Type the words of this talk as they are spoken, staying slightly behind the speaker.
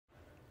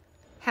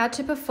How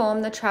to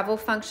perform the travel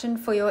function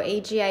for your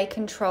EGA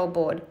control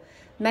board.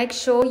 Make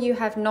sure you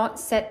have not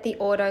set the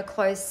auto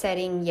close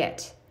setting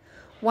yet.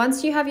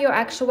 Once you have your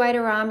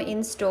actuator arm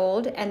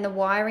installed and the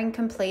wiring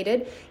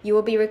completed, you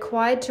will be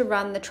required to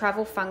run the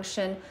travel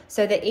function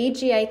so the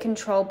EGA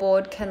control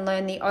board can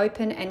learn the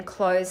open and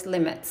close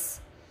limits.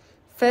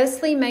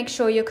 Firstly, make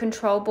sure your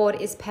control board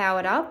is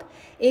powered up.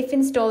 If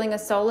installing a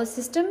solar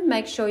system,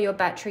 make sure your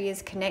battery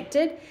is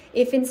connected.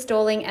 If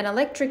installing an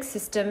electric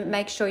system,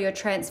 make sure your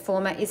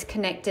transformer is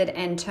connected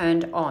and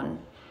turned on.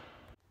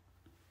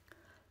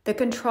 The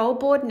control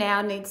board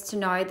now needs to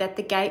know that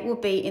the gate will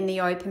be in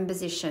the open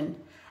position.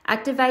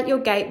 Activate your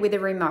gate with a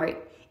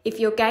remote. If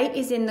your gate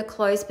is in the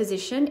closed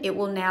position, it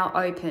will now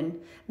open.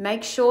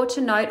 Make sure to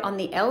note on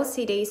the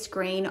LCD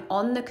screen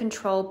on the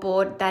control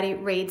board that it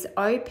reads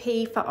OP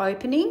for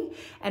opening,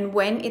 and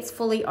when it's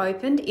fully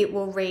opened, it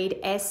will read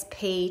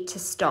SP to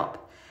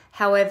stop.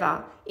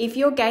 However, if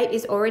your gate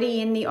is already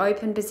in the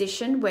open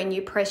position when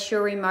you press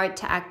your remote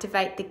to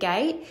activate the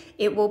gate,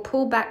 it will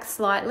pull back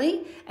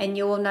slightly and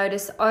you will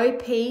notice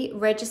OP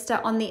register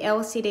on the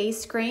LCD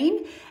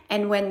screen,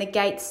 and when the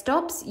gate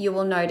stops, you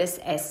will notice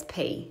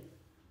SP.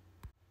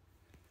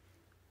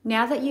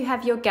 Now that you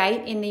have your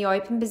gate in the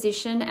open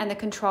position and the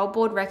control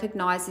board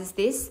recognises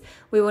this,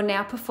 we will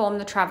now perform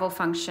the travel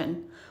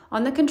function.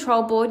 On the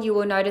control board, you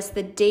will notice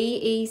the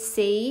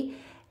DEC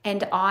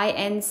and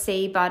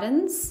INC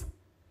buttons.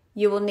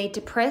 You will need to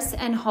press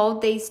and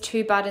hold these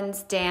two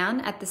buttons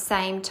down at the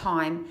same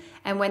time,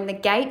 and when the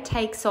gate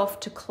takes off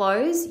to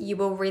close, you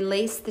will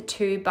release the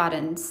two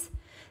buttons.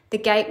 The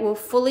gate will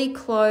fully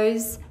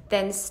close,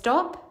 then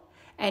stop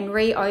and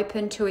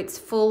reopen to its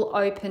full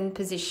open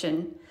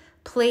position.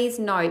 Please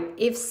note,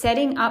 if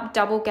setting up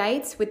double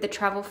gates with the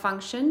travel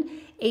function,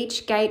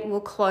 each gate will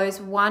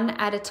close one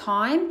at a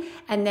time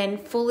and then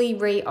fully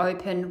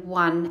reopen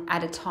one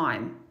at a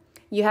time.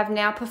 You have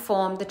now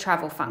performed the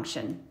travel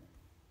function.